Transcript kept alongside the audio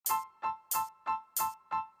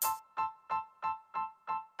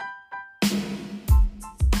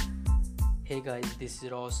Hey guys, this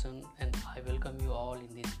is Roshan and I welcome you all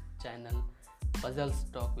in this channel Puzzles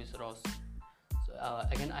Talk with Ross.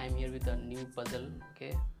 Again I am here with a new puzzle.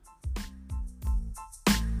 Okay,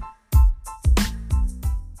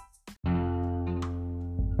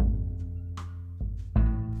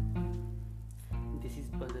 this is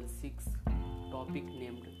puzzle 6, topic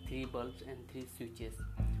named 3 bulbs and 3 switches.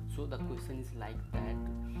 So the question is like that: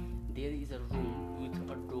 there is a room with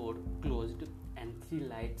a door closed and 3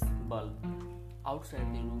 lights bulb. Outside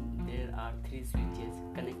the room there are 3 switches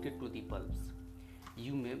connected to the bulbs.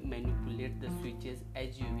 You may manipulate the switches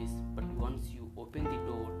as you wish, but once you open the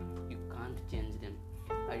door you can't change them.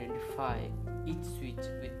 Identify each switch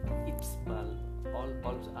with its bulb. All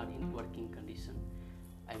bulbs are in working condition.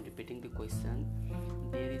 I am repeating the question.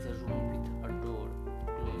 There is a room with a door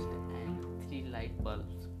closed and 3 light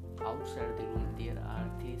bulbs. Outside the room there are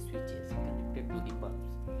 3 switches connected to the bulbs.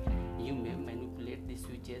 You may manipulate the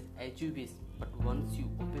switches as you wish, but once you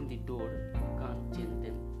open the door you can't change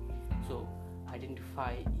them. So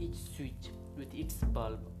identify each switch with its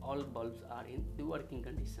bulb. All bulbs are in the working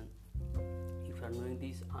condition. If you are knowing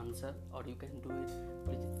this answer or you can do it,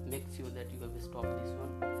 please make sure that you have stopped this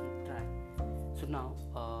one and try. So now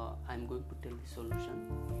I am going to tell the solution.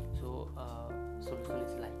 So solution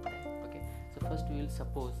is like that. Okay, so first we will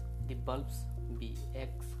suppose the bulbs be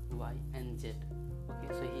X, Y and Z.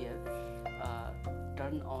 Okay, so here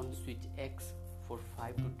turn on switch X for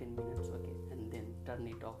 5 to 10 minutes. Okay, and then turn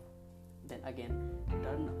it off. Then again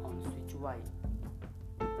turn on switch Y.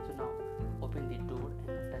 So now open the door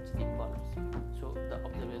and touch the bulbs. So the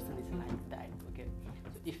observation is like that. Okay,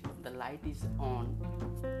 so if the light is on,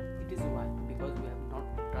 it is Y because we have not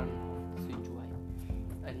turned off switch Y.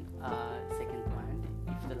 And second point,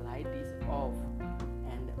 if the light is off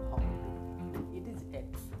and on, then it is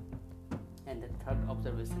X. And the third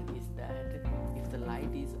observation is that if the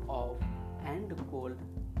light is off and cold,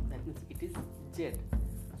 that means it is Z.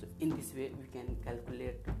 So in this way we can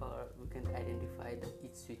calculate or we can identify the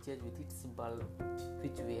each switches with its bulb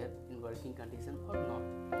which were in working condition or not.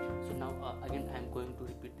 So now again I am going to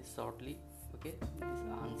repeat this shortly. Okay, this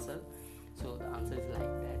answer. So the answer is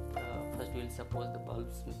like that. First we will suppose the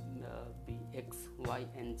bulbs be X, Y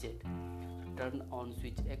and Z. Turn on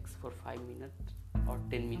switch X for 5 minutes or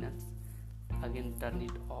 10 minutes. Again turn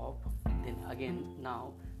it off. Then again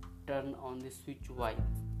now turn on the switch Y.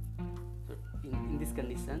 So in this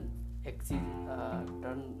condition, X is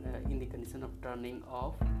in the condition of turning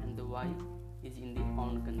off and the Y is in the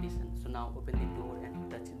on condition. So now open the door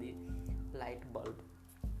and touch the light bulb.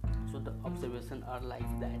 So the observation are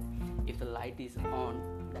like that. If the light is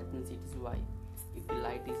on, that means it is Y. If the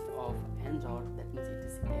light is off and hot, that means it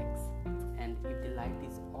is X. And if the light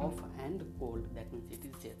is off and cold, that means it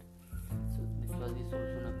is Z. So this was the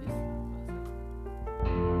solution of this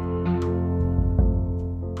puzzle.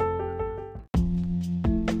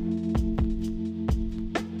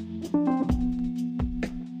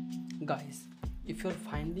 Guys, if you are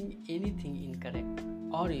finding anything incorrect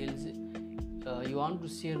or else you want to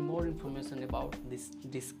share more information about this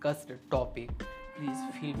discussed topic, please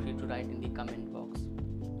feel free to write in the comment box.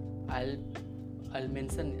 I'll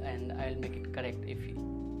mention and I'll make it correct if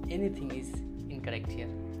anything is incorrect here.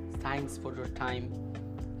 Thanks for your time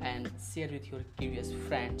and share with your curious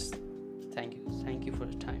friends. Thank you for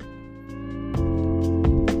your time.